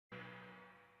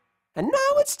And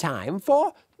now it's time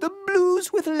for The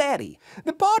Blues with Larry,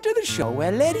 the part of the show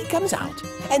where Larry comes out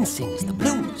and sings the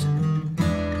blues.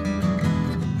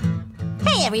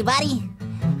 Hey, everybody!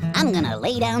 I'm gonna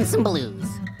lay down some blues.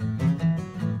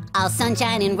 All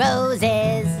sunshine and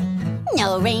roses,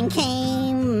 no rain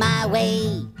came my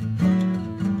way.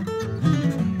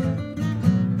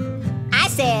 I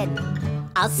said,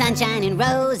 all sunshine and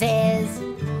roses,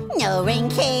 no rain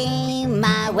came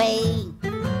my way.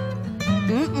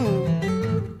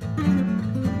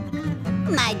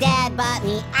 My dad bought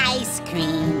me ice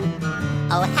cream.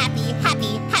 Oh, happy,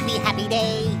 happy, happy, happy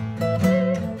day.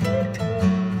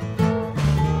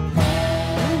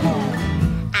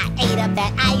 I ate up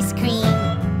that ice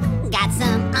cream, got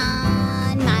some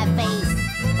on my face.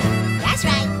 That's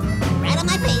right, right on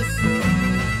my face.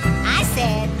 I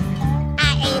said,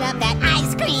 I ate up that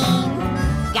ice cream,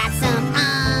 got some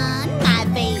on my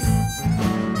face.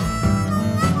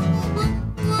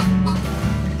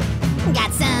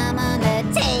 Got some on the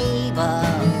table.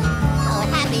 Oh,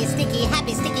 happy, sticky,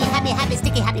 happy, sticky, happy, happy,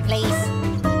 sticky, happy place.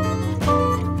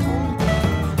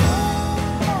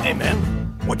 Hey, man,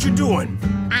 what you doing?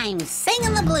 I'm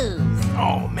singing the blues.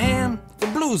 Oh, man, the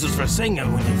blues is for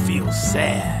singing when you feel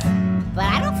sad. But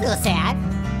I don't feel sad.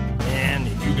 Man,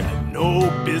 you got no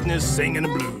business singing the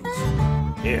blues.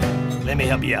 Here, let me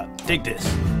help you out. Take this.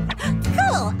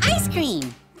 Cool, ice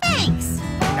cream. Thanks.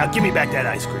 Now give me back that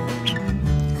ice cream.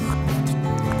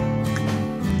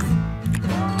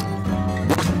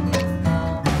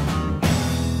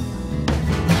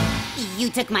 You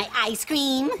took my ice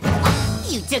cream.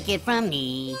 You took it from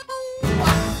me.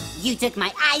 You took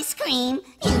my ice cream.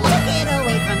 You took it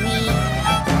away from me.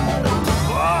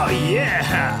 Oh,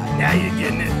 yeah. Now you're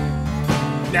getting it.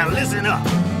 Now listen up.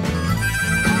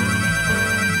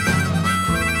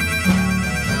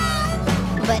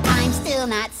 But I'm still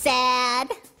not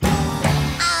sad.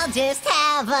 I'll just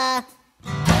have a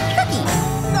cookie.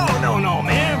 No,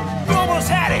 man. You almost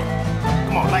had it.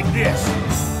 Come on, like this.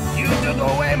 You took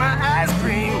away my ice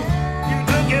cream. You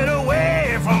took it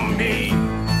away from me.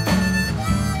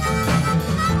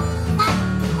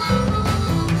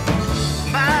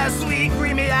 My sweet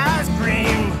creamy ice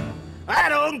cream. I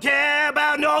don't care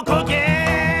about no cookie.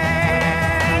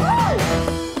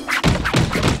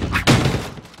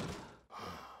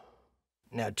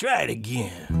 Now try it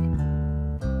again.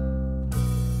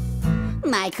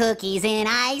 My cookies and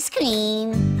ice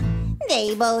cream,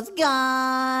 they both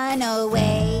gone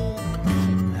away.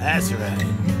 That's right.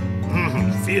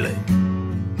 Feel it.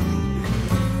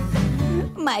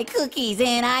 My cookies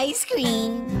and ice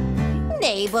cream,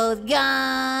 they both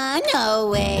gone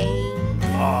away.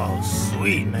 Oh,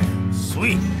 sweet, man.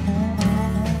 Sweet.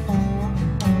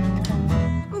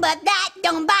 But that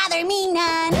don't bother me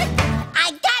none.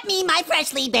 I got me my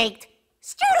freshly baked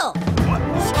strudel. What?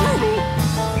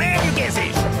 Strudel? Man, you can't say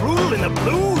strudel in the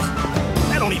blues.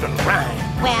 That don't even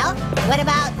rhyme. Well, what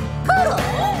about poodle?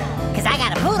 'Cause I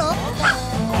got a poodle.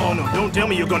 Oh, no, don't tell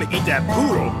me you're gonna eat that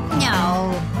poodle.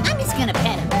 No, I'm just gonna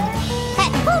pet him.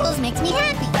 Petting poodles makes me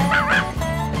happy.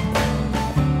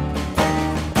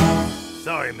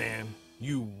 Sorry, man.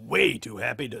 You way too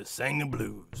happy to sing the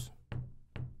blues.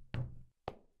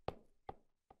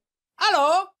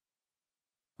 Hello?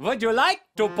 Would you like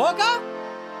to poker?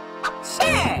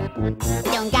 Sure.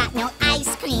 Don't got no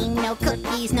ice cream, no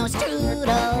cookies, no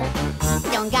strudel.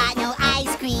 Don't got no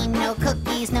ice cream, no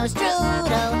cookies, no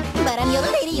strudel. But I'm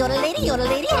yodel lady, yodel lady, yodel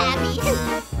lady happy.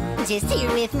 Just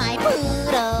here with my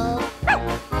poodle.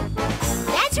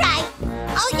 That's right.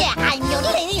 Oh yeah, I'm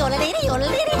yodel lady, yodel lady, yodel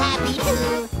lady happy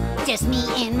too. Just me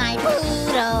and my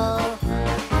poodle.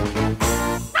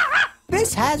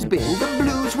 This has been The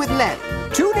Blues with Larry.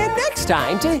 Tune in next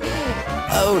time to...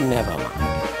 Oh, never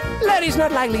mind. Larry's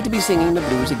not likely to be singing the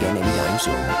blues again anytime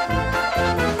soon.